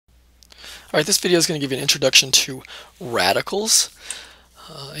Alright, this video is going to give you an introduction to radicals.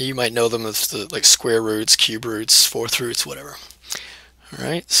 You might know them as like square roots, cube roots, fourth roots, whatever.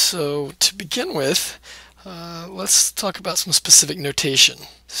 Alright, so to begin with, let's talk about some specific notation.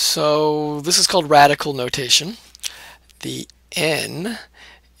 So this is called radical notation. The n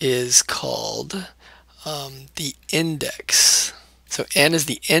is called the index. So n is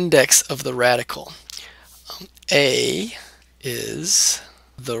the index of the radical. A is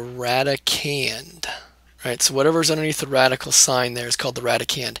the radicand, right? So whatever's underneath the radical sign there is called the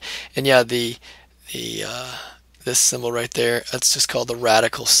radicand. And yeah, this symbol right there, that's just called the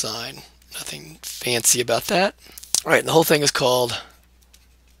radical sign. Nothing fancy about that. All right, and the whole thing is called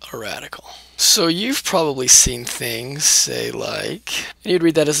a radical. So you've probably seen things, say like, and you'd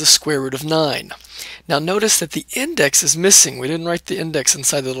read that as the square root of 9. Now notice that the index is missing. We didn't write the index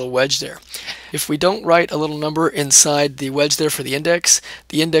inside the little wedge there. If we don't write a little number inside the wedge there for the index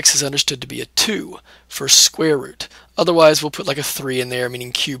is understood to be a 2 for square root. Otherwise, we'll put like a 3 in there,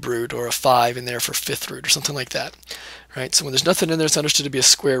 meaning cube root, or a 5 in there for fifth root, or something like that. Right? So when there's nothing in there, it's understood to be a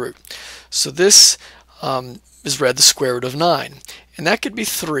square root. So this is read the square root of 9. And that could be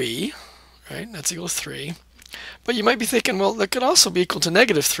 3, right? That's equal to 3. But you might be thinking, well, that could also be equal to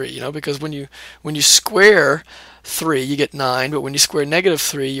negative 3, you know, because when you square 3, you get 9, but when you square negative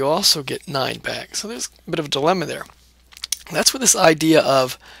 3, you also get 9 back. So there's a bit of a dilemma there. And that's where this idea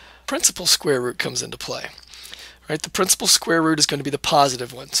of principal square root comes into play. Right? The principal square root is going to be the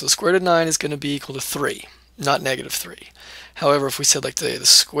positive one. So the square root of 9 is going to be equal to 3, not negative 3. However, if we said like the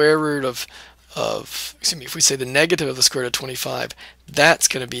square root of if we say the negative of the square root of 25, that's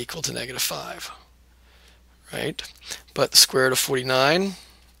going to be equal to negative 5. Right? But the square root of 49,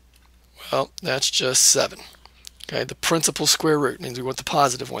 well, that's just 7. Okay, the principal square root means we want the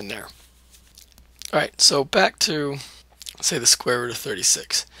positive one there. Alright, so back to, say, the square root of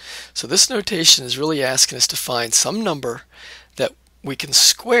 36. So this notation is really asking us to find some number that we can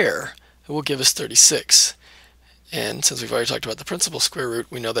square that will give us 36. And since we've already talked about the principal square root,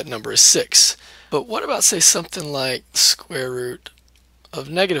 we know that number is 6. But what about, say, something like the square root of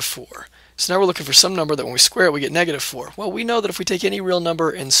negative 4? So now we're looking for some number that when we square it, we get negative 4. Well, we know that if we take any real number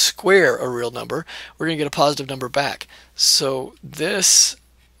and square a real number, we're going to get a positive number back. So this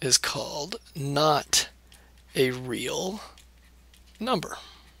is called not a real number.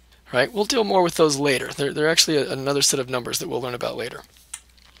 Right? We'll deal more with those later. They're actually another set of numbers that we'll learn about later.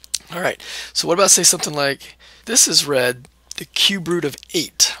 All right, so what about, say, something like, this is read the cube root of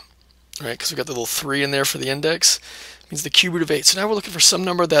 8, right? Because we've got the little 3 in there for the index. It means the cube root of 8. So now we're looking for some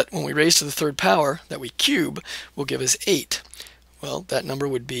number that when we raise to the third power, that we cube, will give us 8. Well, that number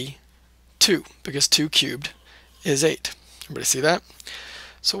would be 2, because 2 cubed is 8. Everybody see that?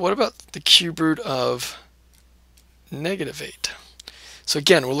 So what about the cube root of negative 8? So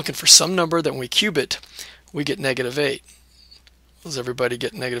again, we're looking for some number that when we cube it, we get negative 8. Does everybody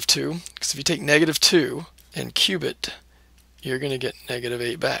get negative 2? Because if you take negative 2 and cube it, you're going to get negative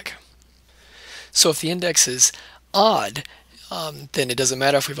 8 back. So if the index is odd, then it doesn't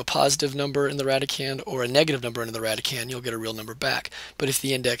matter if we have a positive number in the radicand or a negative number in the radicand, you'll get a real number back. But if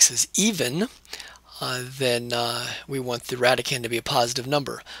the index is even, then we want the radicand to be a positive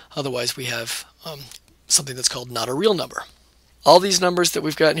number. Otherwise, we have something that's called not a real number. All these numbers that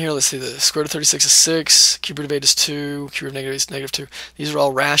we've got in here, let's see, the square root of 36 is 6, cube root of 8 is 2, cube root of negative 8 is negative 2. These are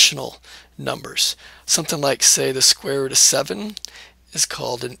all rational numbers. Something like, say, the square root of 7 is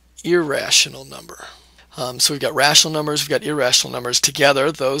called an irrational number. So we've got rational numbers, we've got irrational numbers.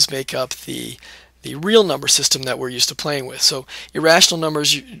 Together, those make up the real number system that we're used to playing with. So irrational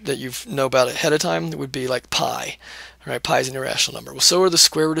numbers that you know about ahead of time would be like pi. Right, pi is an irrational number. Well, so are the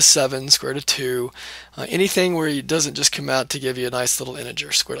square root of 7, square root of 2, anything where it doesn't just come out to give you a nice little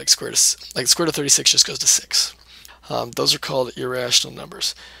integer. Square root of 36 just goes to 6. Those are called irrational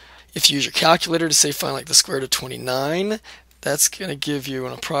numbers. If you use your calculator to say find like the square root of 29, that's going to give you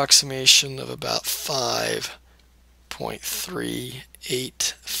an approximation of about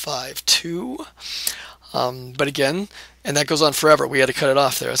 5.3852. But again, and that goes on forever. We had to cut it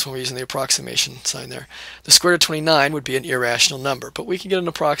off there. That's when we're using the approximation sign there. The square root of 29 would be an irrational number, but we can get an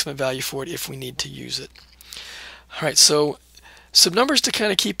approximate value for it if we need to use it. All right, so some numbers to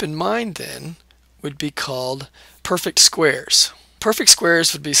kind of keep in mind then would be called perfect squares. Perfect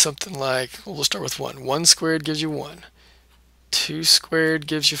squares would be something like, well, we'll start with 1. 1 squared gives you 1. 2 squared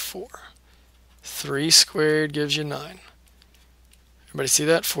gives you 4. 3 squared gives you 9. Everybody see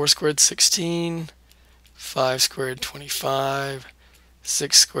that? 4 squared 16. 5 squared 25,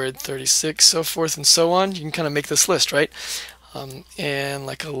 6 squared 36, so forth and so on. You can kind of make this list, right? And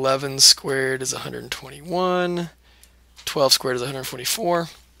like 11 squared is 121, 12 squared is 144.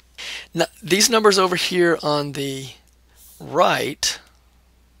 Now, these numbers over here on the right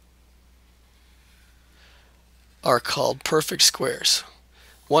are called perfect squares.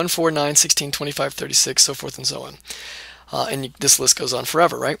 1, 4, 9, 16, 25, 36, so forth and so on. And this list goes on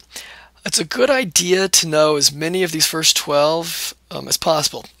forever, right? It's a good idea to know as many of these first 12 as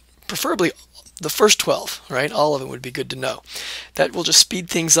possible. Preferably the first 12, right? All of them would be good to know. That will just speed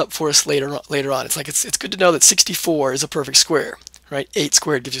things up for us later on. It's good to know that 64 is a perfect square, right? 8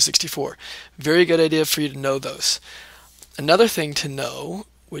 squared gives you 64. Very good idea for you to know those. Another thing to know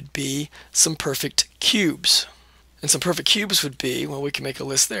would be some perfect cubes. And some perfect cubes would be, well, we can make a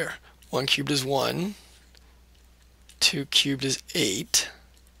list there. 1 cubed is 1. 2 cubed is 8.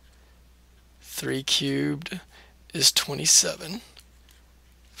 3 cubed is 27.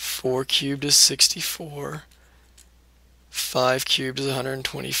 4 cubed is 64. 5 cubed is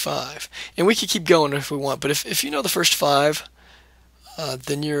 125. And we could keep going if we want, but if you know the first 5,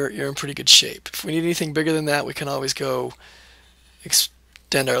 then you're in pretty good shape. If we need anything bigger than that, we can always go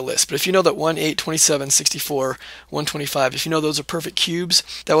extend our list. But if you know that 1, 8, 27, 64, 125, if you know those are perfect cubes,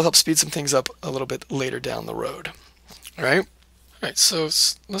 that will help speed some things up a little bit later down the road. All right? All right, so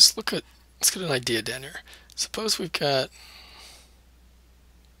let's get an idea down here. Suppose we've got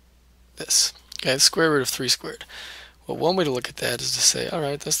this. Okay, the square root of 3 squared. Well, one way to look at that is to say, all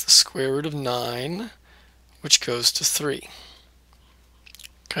right, that's the square root of 9, which goes to 3.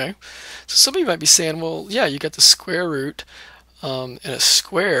 Okay, so somebody might be saying, well, yeah, you got the square root in a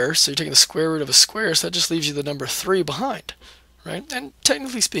square, so you're taking the square root of a square, so that just leaves you the number 3 behind, right? And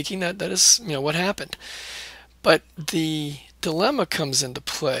technically speaking, that is what happened. But the dilemma comes into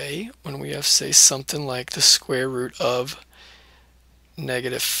play when we have, say, something like the square root of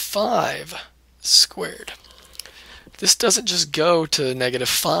 -5 squared. This doesn't just go to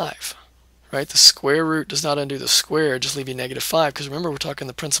 -5, right? The square root does not undo the square, just leave you -5, because remember, we're talking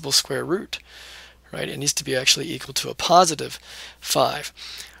the principal square root, right? It needs to be actually equal to a +5.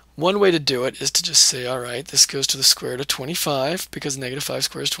 One way to do it is to just say, all right, this goes to the square root of 25, because -5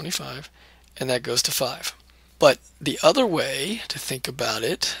 squared is 25, and that goes to 5. But the other way to think about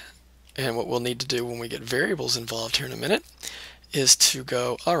it, and what we'll need to do when we get variables involved here in a minute, is to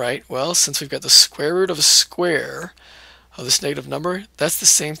go, all right, well, since we've got the square root of a square of this negative number, that's the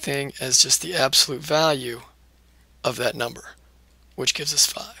same thing as just the absolute value of that number, which gives us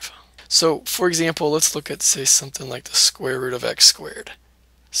 5. So, for example, let's look at, say, something like the square root of x squared.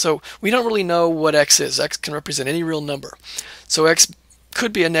 So we don't really know what x is. X can represent any real number. So x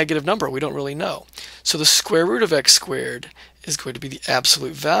could be a negative number. We don't really know. So the square root of x squared is going to be the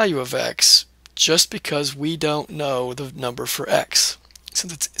absolute value of x, just because we don't know the number for x,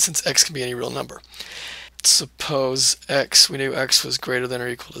 since x can be any real number. Suppose we knew x was greater than or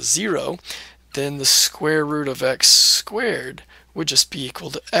equal to 0, then the square root of x squared would just be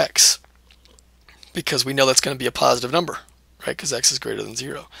equal to x, because we know that's going to be a positive number, right? Because x is greater than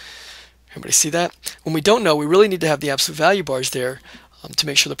 0. Everybody see that? When we don't know, we really need to have the absolute value bars there to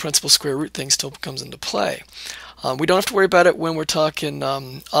make sure the principal square root thing still comes into play. We don't have to worry about it when we're talking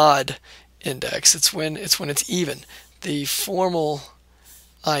odd index. It's when it's even. The formal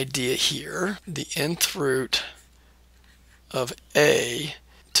idea here, the nth root of a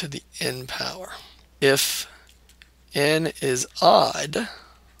to the n power. If n is odd,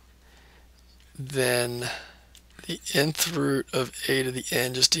 then the nth root of a to the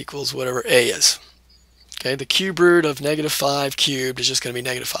n just equals whatever a is. Okay, the cube root of -5 cubed is just going to be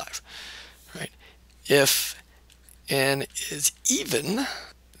 -5, right? If n is even,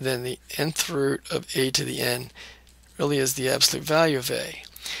 then the nth root of a to the n really is the absolute value of a.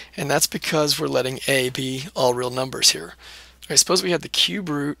 And that's because we're letting a be all real numbers here. I suppose we had the cube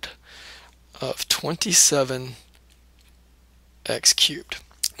root of 27x cubed.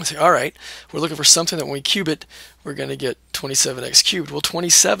 We say, all right, we're looking for something that when we cube it, we're going to get 27x cubed. Well,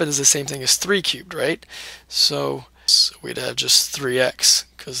 27 is the same thing as 3 cubed, right? So we'd have just 3x,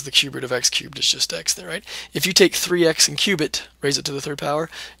 because the cube root of x cubed is just x there, right? If you take 3x and cube it, raise it to the 3rd power,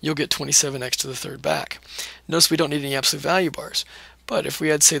 you'll get 27x to the 3rd back. Notice we don't need any absolute value bars. But if we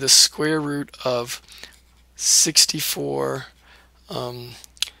had, say, the square root of 64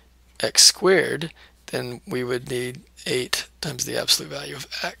 x squared, then we would need 8 times the absolute value of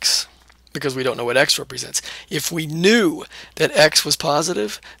x, because we don't know what x represents. If we knew that x was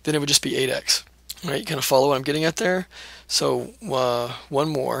positive, then it would just be 8x. All right, you kind of follow what I'm getting at there? So one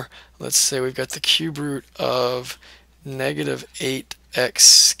more. Let's say we've got the cube root of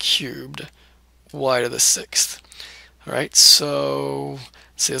 -8x cubed y to the 6th. All right, so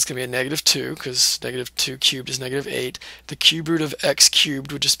say that's going to be a -2, because -2 cubed is -8. The cube root of x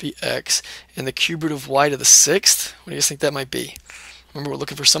cubed would just be x, and the cube root of y to the 6th, what do you guys think that might be? Remember, we're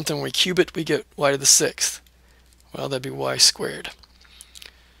looking for something. When we cube it, we get y to the 6th. Well, that'd be y squared.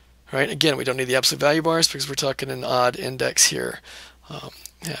 All right, again, we don't need the absolute value bars because we're talking an odd index here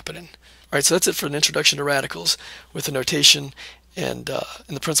happening. All right, so that's it for an introduction to radicals with the notation and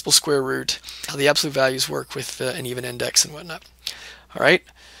the principal square root, how the absolute values work with an even index and whatnot. All right,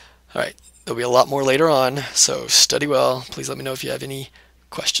 there'll be a lot more later on, so study well. Please let me know if you have any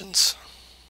questions.